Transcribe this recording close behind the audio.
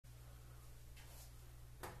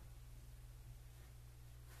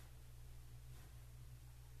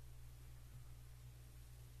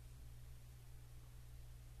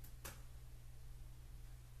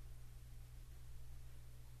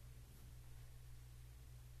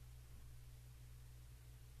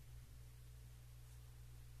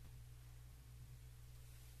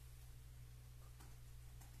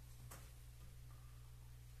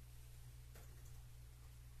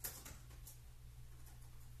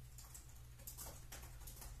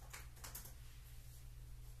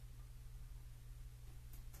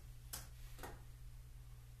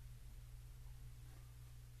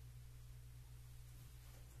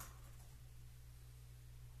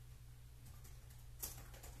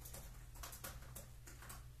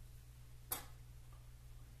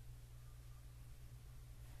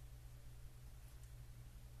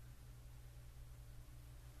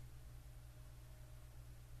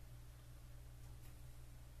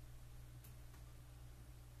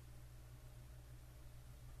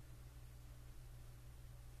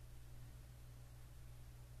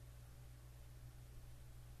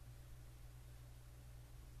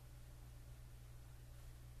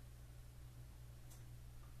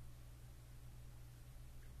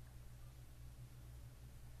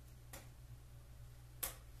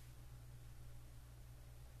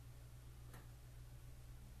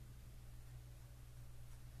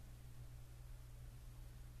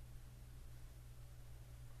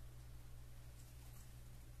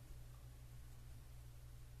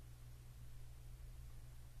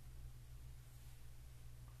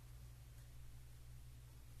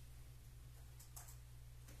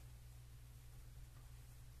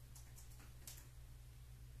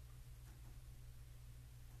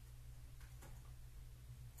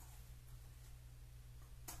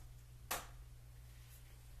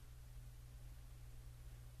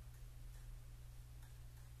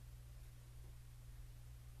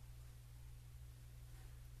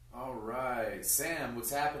right, Sam,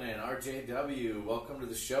 what's happening? RJW, welcome to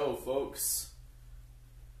the show, folks.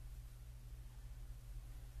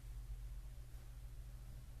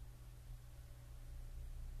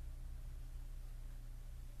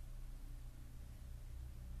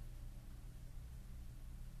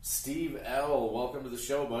 Steve L, welcome to the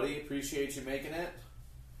show, buddy. Appreciate you making it.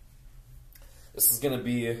 This is gonna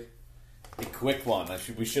be a quick one.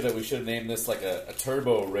 We should have named this like a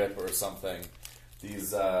turbo rip or something.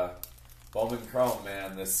 These Bowman Chrome,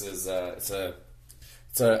 man. This is it's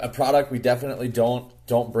a product we definitely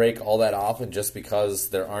don't break all that often, just because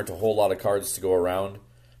there aren't a whole lot of cards to go around.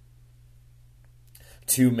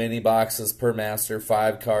 2 mini boxes per master,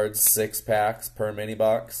 5 cards, 6 packs per mini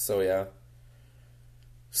box. So yeah,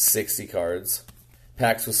 60 cards.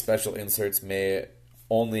 Packs with special inserts may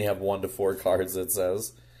only have 1 to 4 cards, it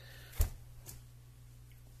says.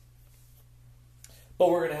 But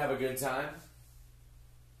we're going to have a good time.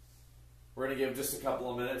 We're going to give just a couple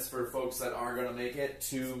of minutes for folks that are going to make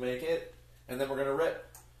it, and then we're going to rip.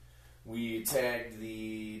 We tagged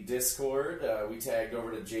the Discord. We tagged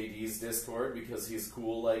over to JD's Discord because he's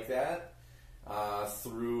cool like that.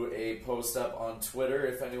 Threw a post up on Twitter.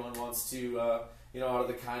 If anyone wants to, out of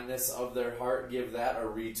the kindness of their heart, give that a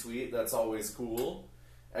retweet. That's always cool.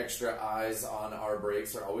 Extra eyes on our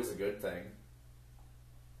breaks are always a good thing.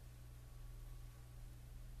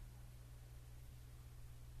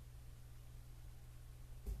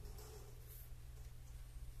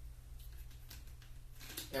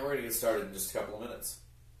 And we're going to get started in just a couple of minutes.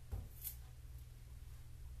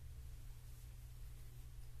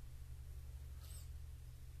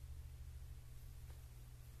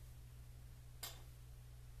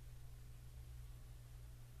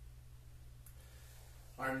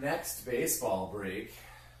 Our next baseball break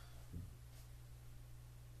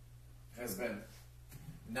has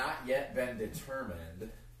not yet been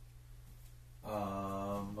determined.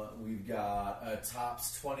 We've got a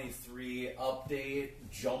Topps 23 update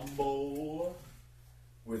jumbo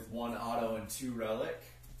with 1 auto and 2 relic.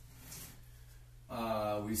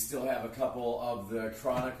 We still have a couple of the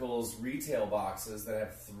Chronicles retail boxes that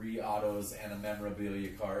have 3 autos and a memorabilia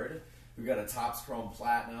card. We've got a Topps Chrome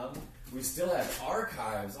Platinum. We still have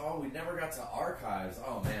archives. Oh, we never got to archives.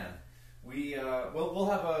 Oh man. We'll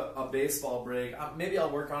have a baseball break. Maybe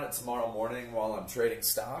I'll work on it tomorrow morning while I'm trading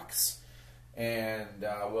stocks. And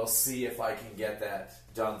we'll see if I can get that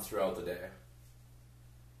done throughout the day.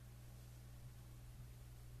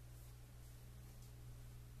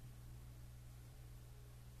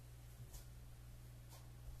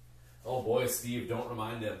 Oh boy, Steve, don't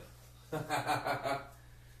remind him.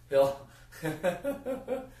 He'll...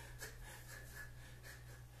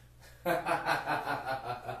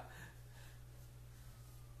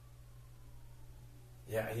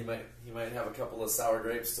 Yeah, he might have a couple of sour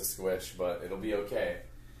grapes to squish, but it'll be okay.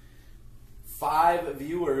 5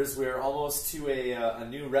 viewers. We're almost to a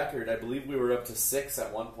new record. I believe we were up to 6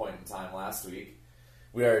 at one point in time last week.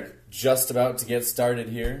 We are just about to get started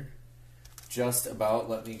here. Just about.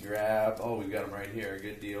 Let me grab... Oh, we've got them right here.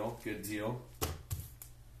 Good deal. Good deal.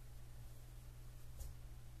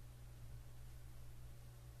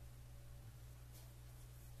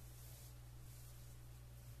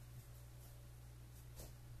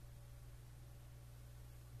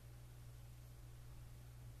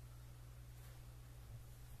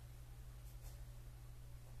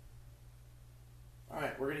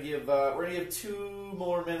 Alright, we're gonna give 2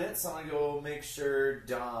 more minutes. I'm gonna go make sure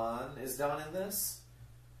Don is in this.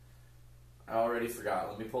 I already forgot.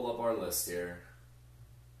 Let me pull up our list here.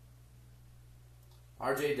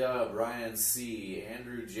 RJ Dub, Ryan C,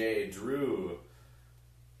 Andrew J, Drew,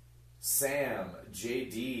 Sam,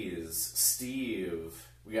 JD's, Steve.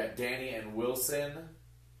 We got Danny and Wilson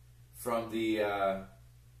from the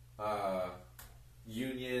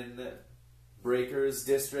Union Breakers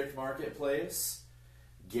District Marketplace.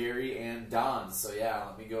 Gary and Don. So yeah,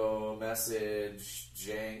 let me go message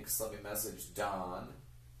Jenks. Let me message Don.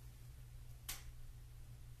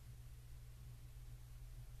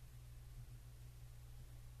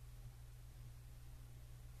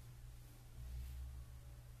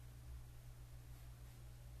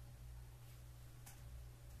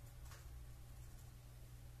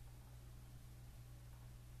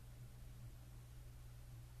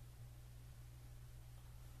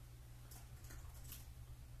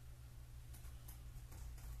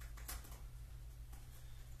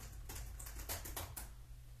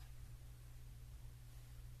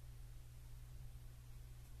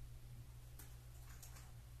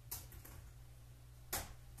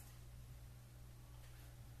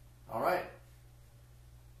 All right.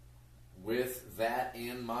 With that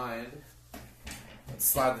in mind,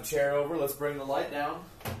 Slide the chair over. Let's bring the light down.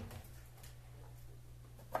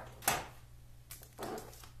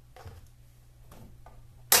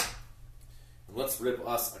 Let's rip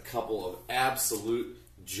us a couple of absolute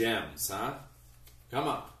gems, huh? Come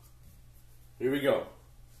on. Here we go.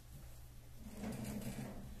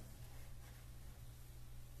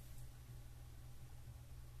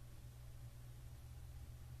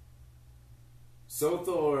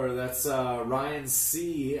 Sothor, that's Ryan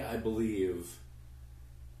C., I believe.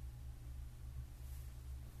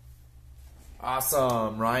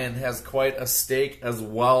 Awesome. Ryan has quite a stake as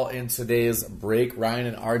well in today's break. Ryan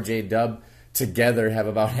and RJ Dub together have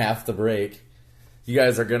about half the break. You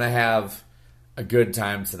guys are going to have a good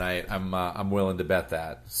time tonight. I'm willing to bet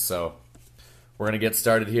that. So we're going to get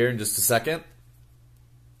started here in just a second.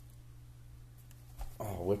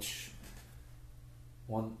 Oh, which...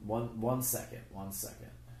 One second. All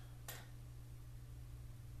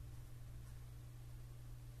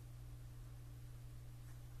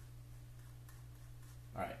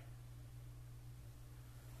right.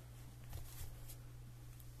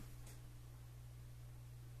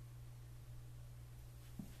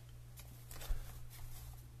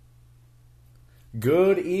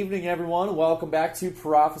 Good evening, everyone. Welcome back to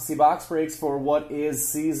Prophecy Box Breaks for what is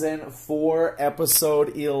Season 4,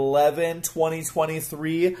 Episode 11,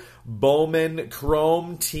 2023, Bowman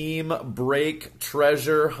Chrome Team Break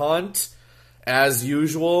Treasure Hunt. As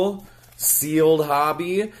usual, sealed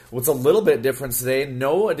hobby. What's a little bit different today,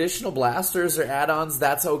 no additional blasters or add-ons.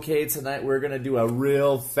 That's okay. Tonight we're going to do a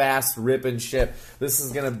real fast rip and ship. This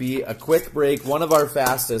is going to be a quick break, one of our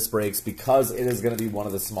fastest breaks, because it is going to be one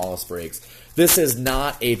of the smallest breaks. This is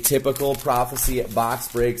not a typical Prophecy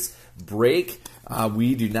Box Breaks break.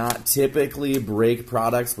 We do not typically break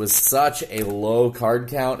products with such a low card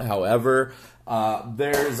count. However,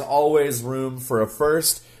 there's always room for a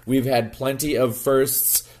first. We've had plenty of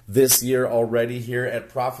firsts this year already here at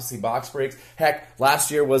Prophecy Box Breaks. Heck,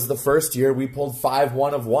 last year was the first year we pulled 5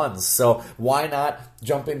 1-of-1s. So why not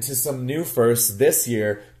jump into some new firsts this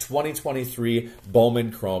year, 2023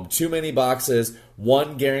 Bowman Chrome. Too many boxes,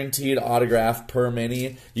 1 guaranteed autograph per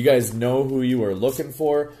mini. You guys know who you are looking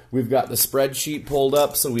for. We've got the spreadsheet pulled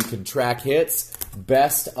up so we can track hits.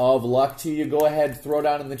 Best of luck to you. Go ahead, throw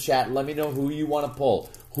down in the chat. Let me know who you want to pull.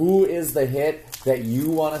 Who is the hit that you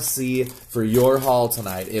want to see for your haul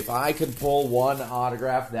tonight? If I could pull one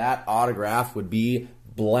autograph, that autograph would be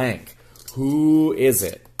blank. Who is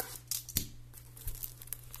it?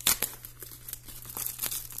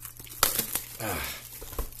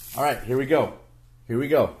 All right, here we go. Here we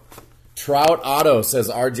go. Trout Auto, says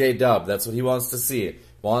RJ Dub. That's what he wants to see.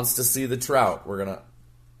 Wants to see the Trout. We're going to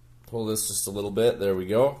pull this just a little bit. There we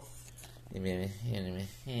go. There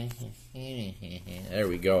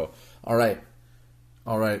we go. All right.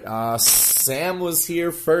 All right. Sam was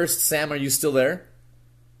here first. Sam, are you still there?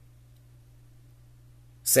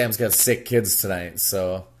 Sam's got sick kids tonight,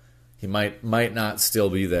 so he might not still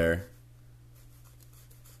be there.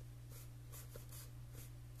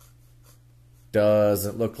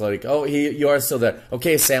 Doesn't look like... Oh, you are still there.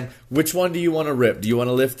 Okay, Sam, which one do you want to rip? Do you want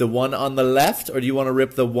to lift the one on the left, or do you want to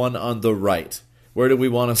rip the one on the right? Where do we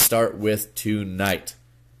want to start with tonight?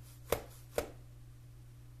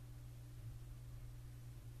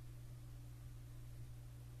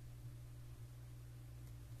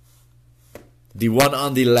 The one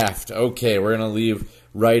on the left. Okay, we're going to leave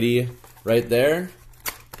righty right there.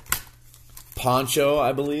 Poncho,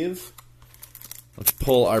 I believe. Let's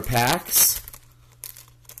pull our packs.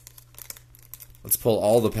 Let's pull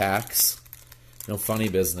all the packs. No funny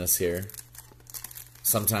business here.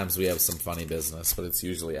 Sometimes we have some funny business, but it's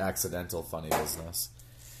usually accidental funny business.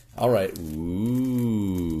 All right.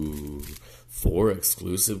 Ooh. 4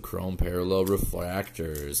 exclusive chrome parallel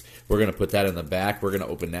refractors. We're going to put that in the back. We're going to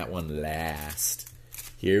open that one last.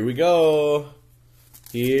 Here we go.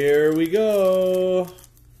 Here we go.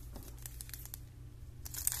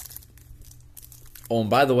 Oh, and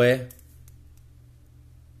by the way...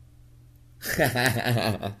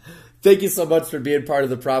 Thank you so much for being part of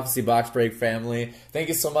the Prophecy Box Break family. Thank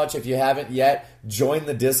you so much. If you haven't yet, join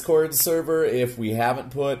the Discord server. If we haven't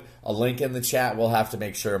put a link in the chat, we'll have to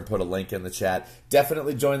make sure and put a link in the chat.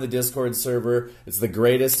 Definitely join the Discord server. It's the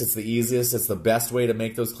greatest. It's the easiest. It's the best way to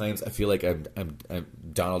make those claims. I feel like I'm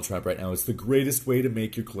Donald Trump right now. It's the greatest way to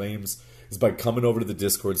make your claims is by coming over to the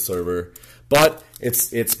Discord server. But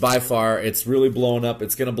it's by far, it's really blowing up.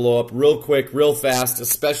 It's going to blow up real quick, real fast,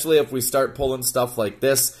 especially if we start pulling stuff like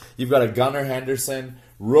this. You've got a Gunnar Henderson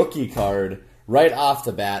rookie card right off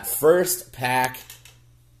the bat. First pack,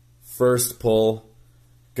 first pull,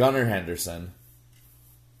 Gunnar Henderson.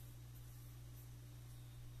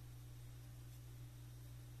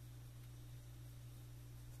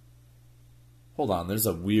 Hold on, there's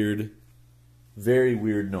a weird, very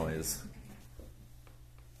weird noise.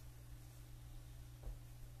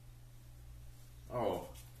 Oh,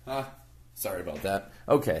 sorry about that.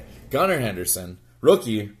 Okay, Gunnar Henderson,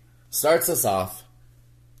 rookie, starts us off.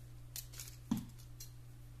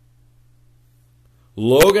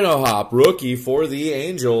 Logan O'Hoppe, rookie for the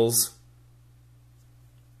Angels.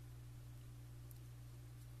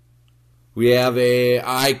 We have a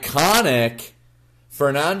iconic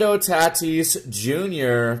Fernando Tatis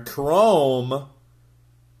Jr. Chrome.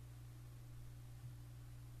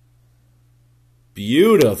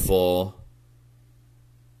 Beautiful.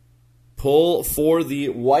 Pull for the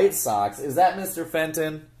White Sox. Is that Mr.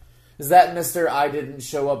 Fenton? Is that Mr. I didn't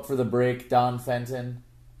show up for the break, Don Fenton?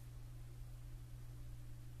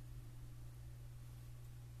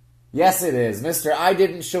 Yes, it is. Mr. I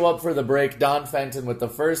didn't show up for the break, Don Fenton with the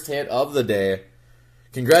first hit of the day.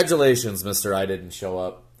 Congratulations, Mr. I didn't show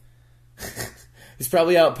up. He's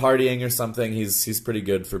probably out partying or something. He's pretty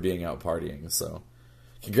good for being out partying, so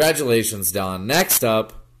congratulations, Don. Next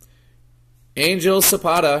up, Angel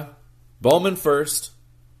Zapata, Bowman first.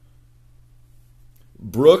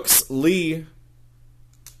 Brooks Lee.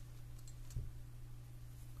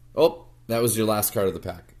 Oh, that was your last card of the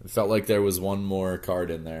pack. It felt like there was one more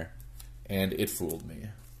card in there, and it fooled me.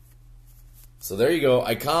 So there you go.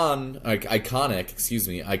 Iconic.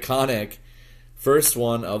 First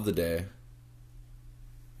one of the day.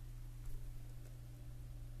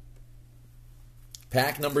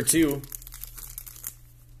 Pack number 2.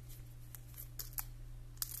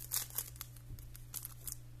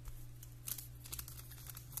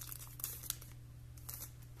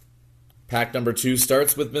 Pack number 2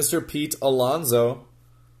 starts with Mr. Pete Alonso.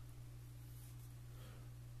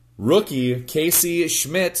 Rookie, Casey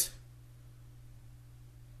Schmidt.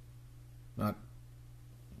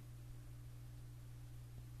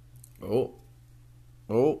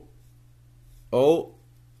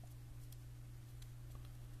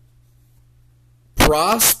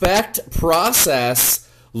 Prospect Process,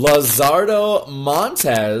 Lazardo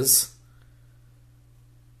Montes.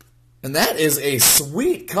 And that is a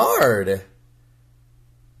sweet card.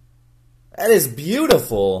 That is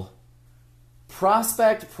beautiful.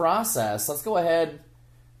 Prospect Process. Let's go ahead.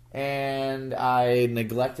 And I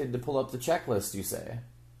neglected to pull up the checklist, you say?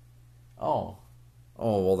 Oh,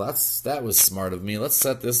 well, that was smart of me. Let's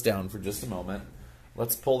set this down for just a moment.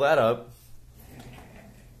 Let's pull that up.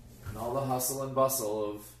 And all the hustle and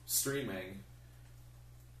bustle of streaming.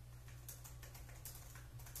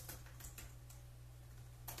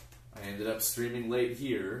 I ended up streaming late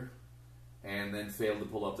here and then failed to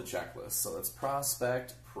pull up the checklist. So it's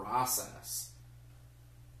Prospect Process.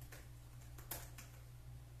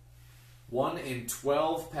 1 in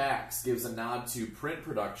 12 packs gives a nod to print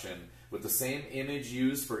production with the same image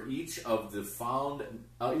used for each of the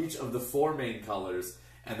 4 main colors,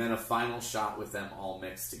 and then a final shot with them all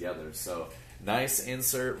mixed together. So nice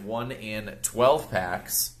insert. 1 in 12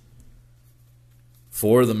 packs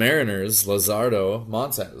for the Mariners, Lazardo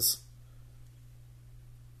Montes.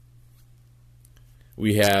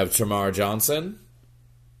 We have Tamar Johnson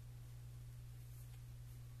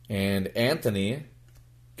and Anthony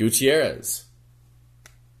Gutierrez.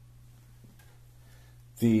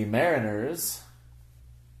 The Mariners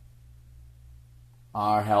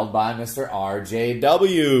are held by Mr.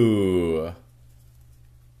 RJW.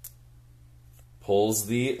 Pulls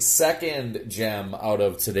the second gem out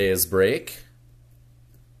of today's break.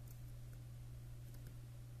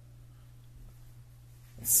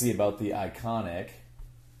 Let's see about the iconic.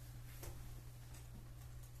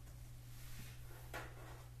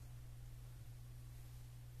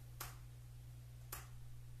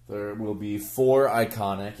 There will be 4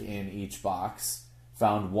 iconic in each box.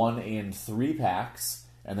 Found 1 in 3 packs,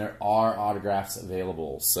 and there are autographs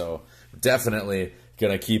available. So definitely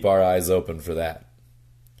going to keep our eyes open for that.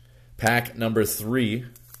 Pack number 3.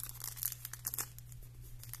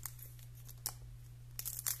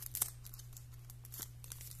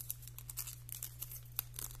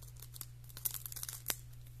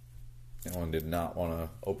 That one did not want to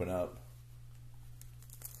open up.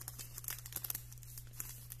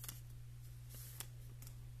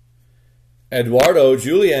 Eduardo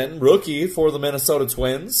Julien, rookie for the Minnesota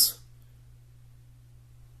Twins.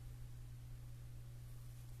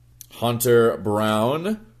 Hunter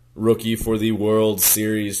Brown, rookie for the World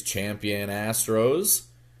Series champion Astros.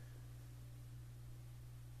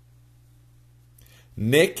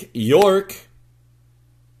 Nick York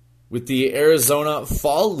with the Arizona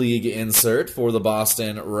Fall League insert for the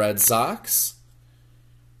Boston Red Sox.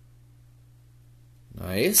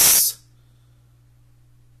 Nice.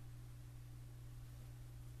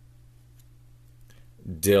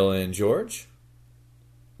 Dylan George,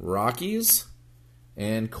 Rockies,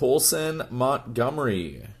 and Colson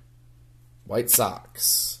Montgomery, White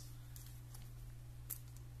Sox.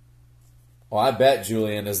 Oh, I bet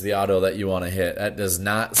Julian is the auto that you want to hit. That does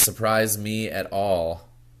not surprise me at all.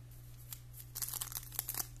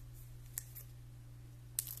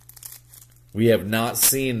 We have not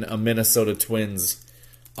seen a Minnesota Twins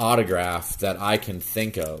autograph that I can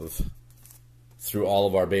think of through all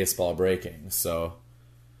of our baseball breaking. So,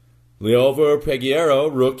 Leover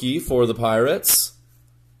Peguero, rookie for the Pirates.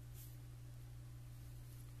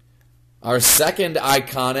 Our second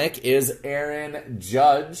iconic is Aaron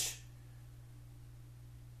Judge,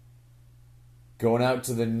 going out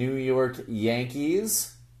to the New York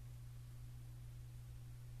Yankees.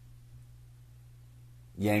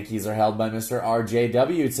 Yankees are held by Mr.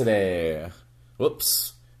 RJW today.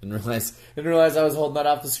 Whoops. Didn't realize I was holding that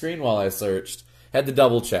off the screen while I searched. Had to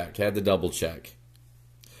double check.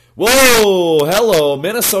 Whoa! Hello,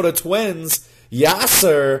 Minnesota Twins.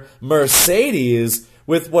 Yasser Mercedes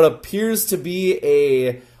with what appears to be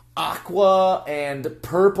a aqua and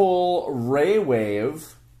purple ray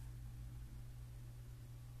wave.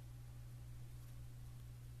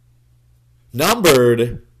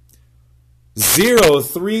 Numbered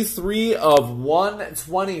 033 of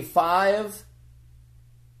 125.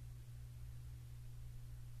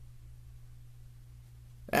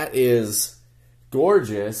 That is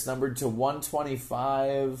gorgeous. Numbered to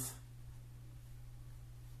 125.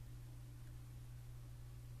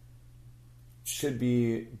 Should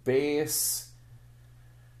be base.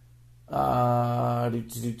 No,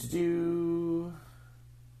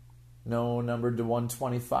 numbered to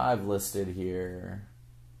 125 listed here.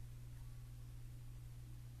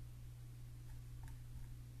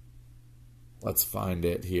 Let's find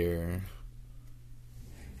it here.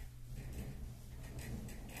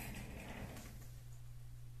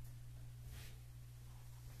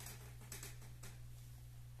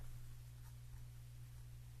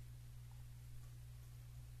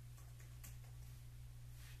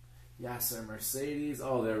 Yasser Mercedes.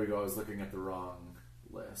 Oh, there we go. I was looking at the wrong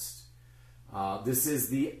list. This is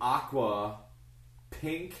the Aqua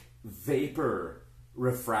Pink Vapor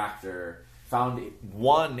Refractor. Found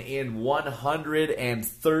 1 in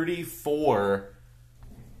 134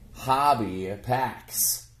 hobby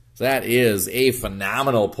packs. That is a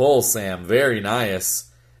phenomenal pull, Sam. Very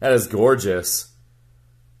nice. That is gorgeous.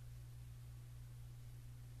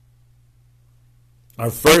 Our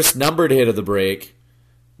first numbered hit of the break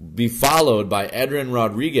be followed by Edwin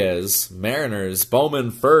Rodriguez, Mariners,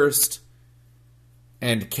 Bowman first,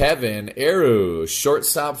 and Kevin Eru,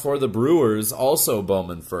 shortstop for the Brewers, also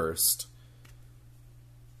Bowman first.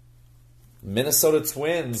 Minnesota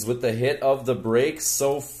Twins with the hit of the break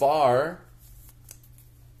so far.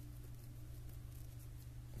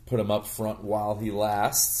 Put him up front while he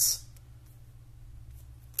lasts.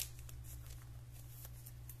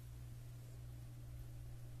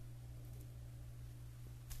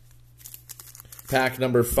 Pack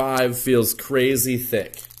number 5 feels crazy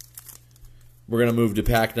thick. We're going to move to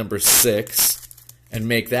pack number 6 and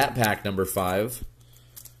make that pack number 5.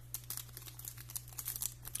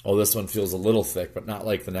 Oh, this one feels a little thick, but not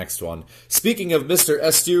like the next one. Speaking of Mr.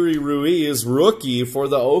 Esteury Ruiz, rookie for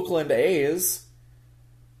the Oakland A's.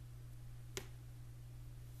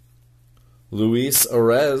 Luis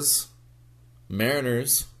Orez,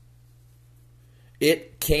 Mariners.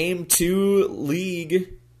 It came to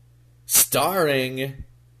league starring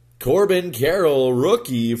Corbin Carroll,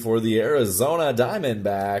 rookie for the Arizona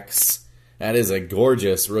Diamondbacks. That is a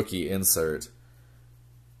gorgeous rookie insert.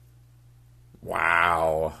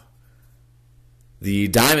 Wow. The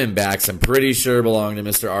Diamondbacks, I'm pretty sure, belong to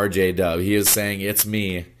Mr. RJ Dub. He is saying, it's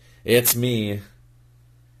me. It's me.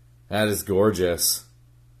 That is gorgeous.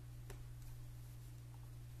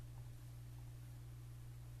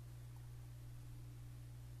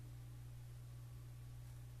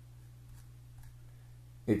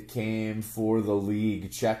 It came for the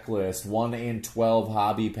league checklist. 1 in 12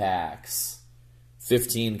 hobby packs.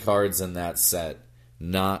 15 cards in that set.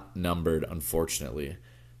 Not numbered, unfortunately.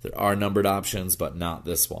 There are numbered options, but not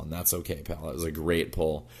this one. That's okay, pal. That was a great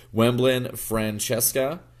pull. Wemblin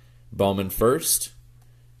Francesca, Bowman first.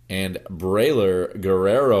 And Brayler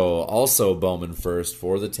Guerrero, also Bowman first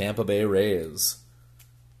for the Tampa Bay Rays.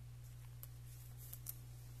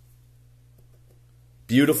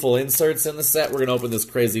 Beautiful inserts in the set. We're going to open this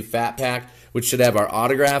crazy fat pack, which should have our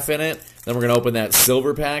autograph in it. Then we're going to open that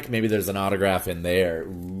silver pack. Maybe there's an autograph in there.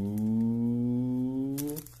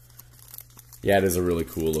 Ooh. Yeah, it is a really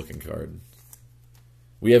cool looking card.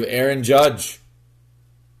 We have Aaron Judge.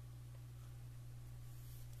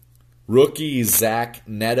 Rookie Zach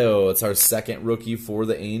Neto. It's our second rookie for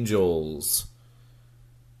the Angels.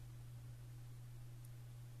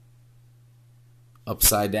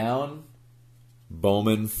 Upside down.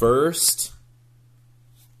 Bowman first.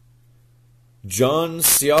 Jun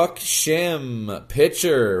Seok Shim,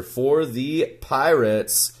 pitcher for the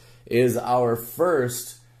Pirates, is our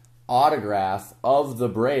first autograph of the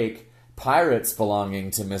break. Pirates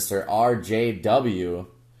belonging to Mr. RJW.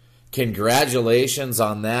 Congratulations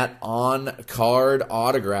on that on-card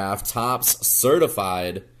autograph. Topps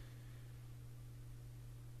certified.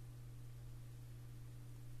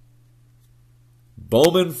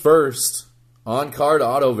 Bowman first. On-card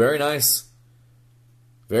auto. Very nice.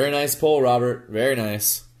 Very nice pull, Robert. Very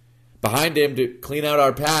nice. Behind him to clean out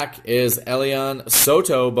our pack is Elian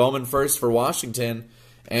Soto. Bowman first for Washington.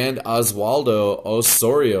 And Oswaldo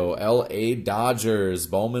Osorio, L.A. Dodgers.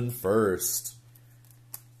 Bowman first.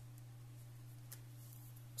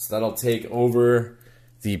 So that'll take over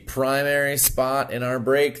the primary spot in our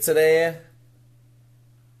break today.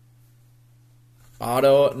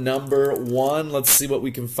 Auto number 1. Let's see what we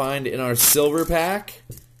can find in our silver pack.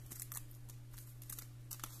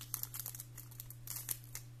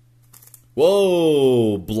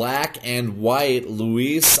 Whoa! Black and white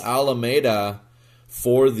Luis Alameda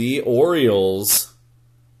for the Orioles.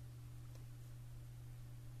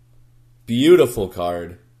 Beautiful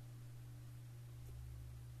card.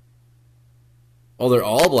 Oh, they're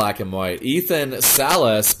all black and white. Ethan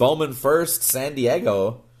Salas, Bowman first, San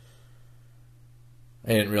Diego. I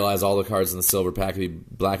didn't realize all the cards in the silver pack would be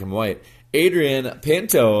black and white. Adrian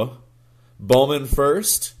Pinto, Bowman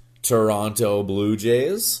first, Toronto Blue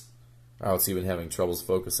Jays. Oh, it's even having troubles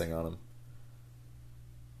focusing on him.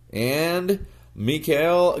 And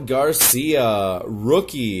Mikael Garcia,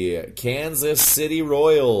 rookie, Kansas City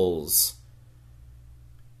Royals.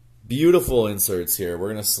 Beautiful inserts here. We're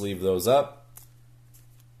going to sleeve those up.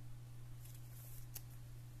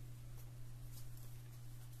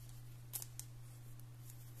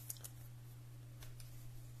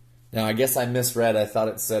 Now, I guess I misread. I thought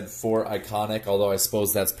it said for Iconic, although I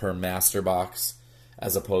suppose that's per master box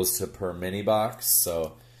as opposed to per mini box.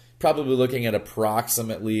 So probably looking at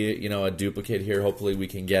approximately, a duplicate here. Hopefully we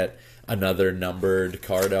can get another numbered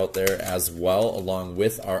card out there as well, along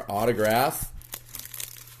with our autograph.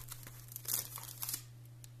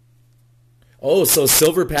 Oh, so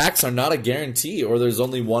silver packs are not a guarantee, or there's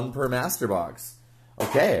only one per master box.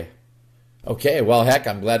 Okay. Okay, well, heck,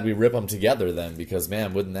 I'm glad we rip them together then, because,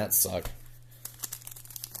 man, wouldn't that suck?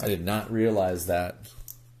 I did not realize that.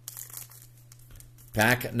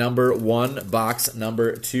 Pack number 1, box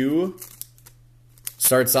number 2.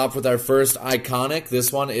 Starts off with our first Iconic.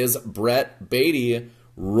 This one is Brett Beatty,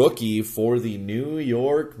 rookie for the New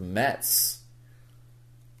York Mets.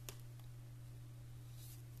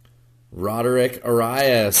 Roderick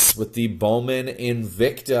Arias with the Bowman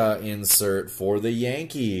Invicta insert for the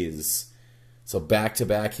Yankees. So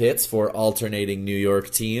back-to-back hits for alternating New York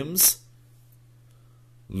teams.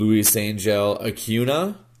 Luis Angel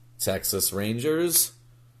Acuna, Texas Rangers.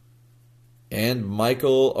 And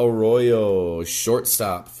Michael Arroyo,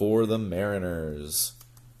 shortstop for the Mariners.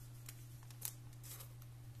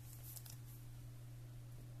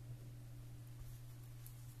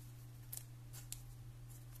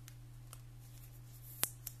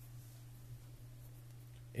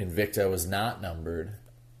 Invicta was not numbered.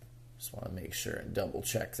 Just want to make sure and double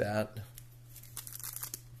check that.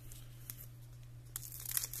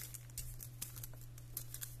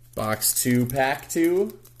 Box 2, pack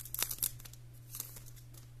 2.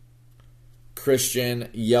 Christian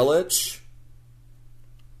Yelich.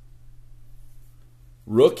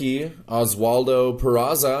 Rookie, Oswaldo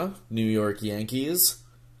Peraza, New York Yankees.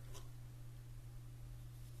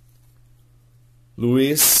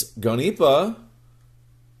 Luis Gonipa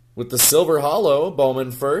with the silver hollow,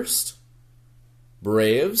 Bowman first.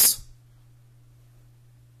 Braves.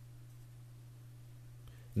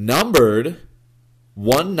 Numbered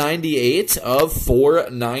 198 of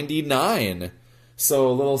 499. So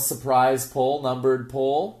a little surprise pull, numbered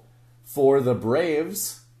pull for the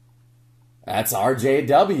Braves. That's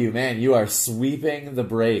RJW, man. You are sweeping the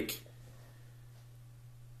break.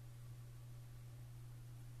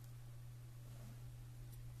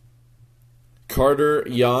 Carter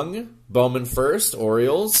Young, Bowman first,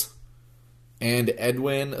 Orioles. And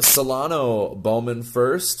Edwin Solano, Bowman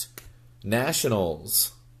first,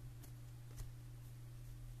 Nationals.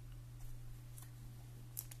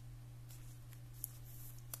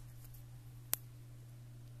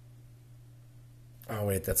 Oh,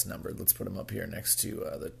 wait, that's numbered. Let's put them up here next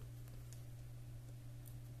to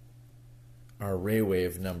our Ray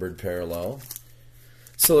Wave numbered parallel.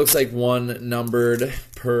 So it looks like one numbered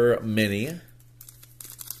per mini.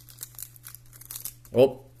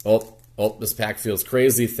 Oh, this pack feels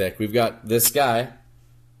crazy thick. We've got this guy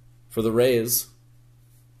for the Rays.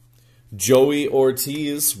 Joey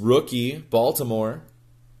Ortiz, rookie, Baltimore.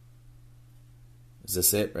 Is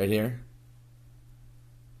this it right here?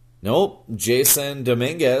 Nope. Jason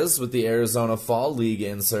Dominguez with the Arizona Fall League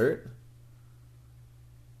insert.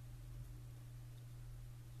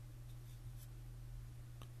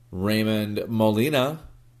 Raymond Molina,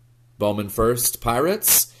 Bowman first,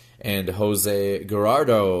 Pirates. And Jose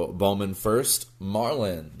Gerardo, Bowman first,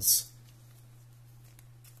 Marlins.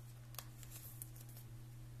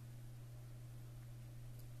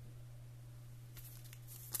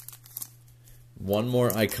 One more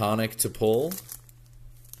iconic to pull.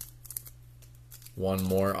 One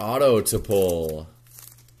more auto to pull.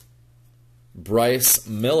 Bryce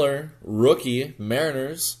Miller, rookie,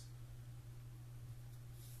 Mariners.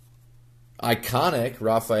 Iconic,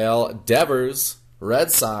 Rafael Devers, Red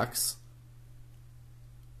Sox.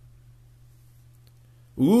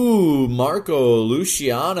 Ooh, Marco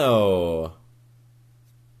Luciano.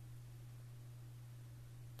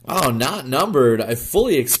 Oh, not numbered. I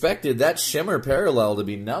fully expected that shimmer parallel to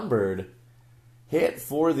be numbered. Hit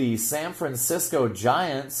for the San Francisco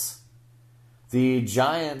Giants. The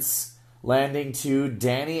Giants landing to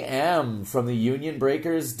Danny M. from the Union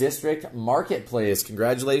Breakers District Marketplace.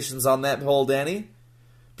 Congratulations on that pull, Danny.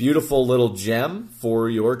 Beautiful little gem for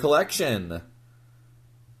your collection.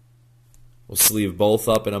 We'll sleeve both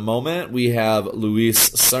up in a moment. We have Luis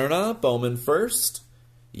Serna, Bowman first,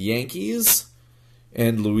 Yankees,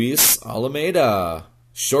 and Luis Alameda,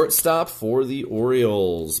 shortstop for the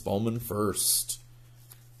Orioles, Bowman first.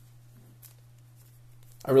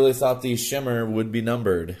 I really thought the shimmer would be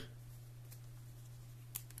numbered.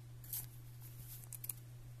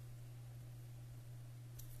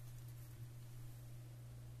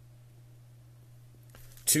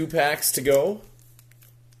 Two packs to go.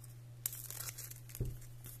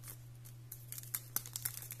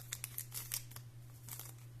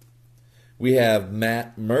 We have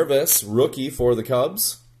Matt Mervis, rookie for the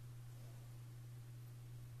Cubs.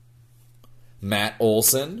 Matt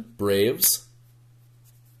Olson, Braves.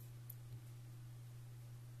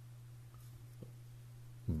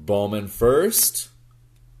 Bowman first.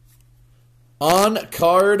 On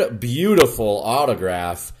card, beautiful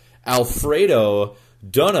autograph. Alfredo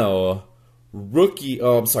Duno, rookie,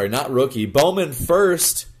 Bowman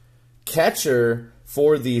first, catcher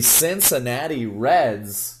for the Cincinnati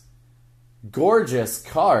Reds. Gorgeous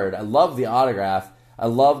card. I love the autograph. I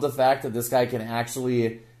love the fact that this guy can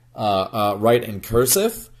actually write in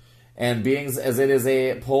cursive. And being as it is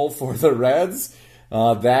a pull for the Reds,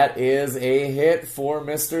 that is a hit for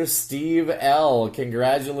Mr. Steve L.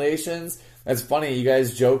 Congratulations. That's funny, you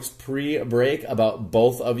guys joked pre-break about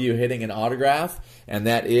both of you hitting an autograph, and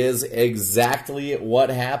that is exactly what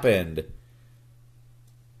happened.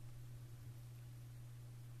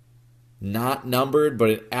 Not numbered, but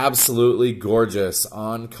an absolutely gorgeous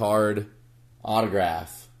on-card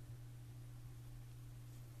autograph.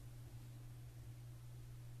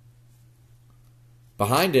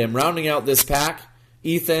 Behind him, rounding out this pack,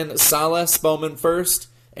 Ethan Salas, Bowman first,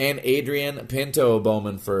 and Adrian Pinto,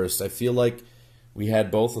 Bowman first. I feel like we had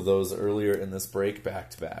both of those earlier in this break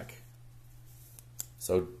back-to-back.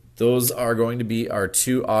 So those are going to be our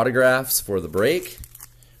two autographs for the break.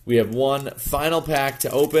 We have one final pack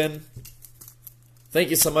to open. Thank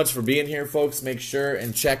you so much for being here, folks. Make sure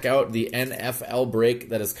and check out the NFL break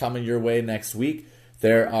that is coming your way next week.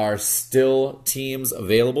 There are still teams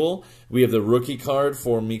available. We have the rookie card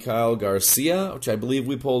for Mikael Garcia, which I believe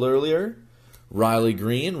we pulled earlier. Riley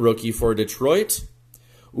Green, rookie for Detroit.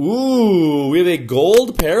 Ooh, we have a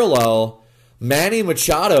gold parallel. Manny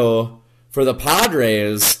Machado for the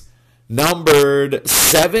Padres, numbered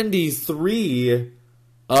 73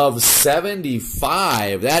 of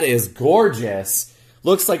 75. That is gorgeous.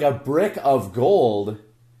 Looks like a brick of gold.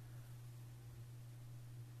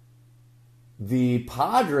 The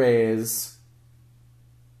Padres,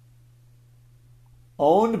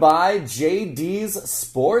 owned by JD's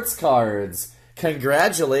Sports Cards.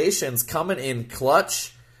 Congratulations, coming in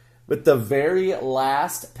clutch with the very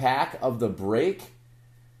last pack of the break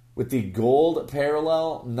with the gold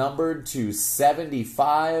parallel numbered to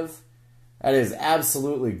 75. That is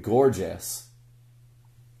absolutely gorgeous.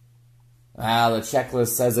 The checklist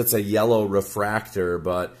says it's a yellow refractor,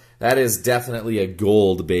 but that is definitely a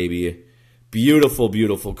gold, baby. Beautiful,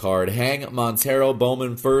 beautiful card. Hang Montero,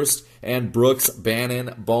 Bowman first, and Brooks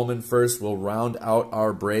Bannon, Bowman first will round out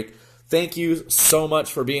our break. Thank you so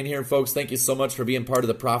much for being here, folks. Thank you so much for being part of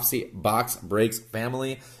the Prophecy Box Breaks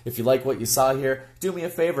family. If you like what you saw here, do me a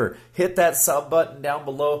favor. Hit that sub button down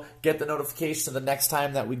below. Get the notification the next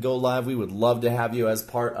time that we go live. We would love to have you as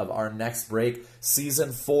part of our next break.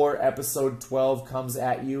 Season 4, Episode 12 comes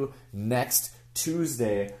at you next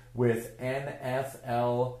Tuesday with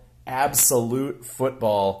NFL Absolute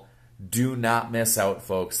Football. Do not miss out,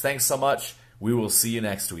 folks. Thanks so much. We will see you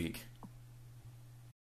next week.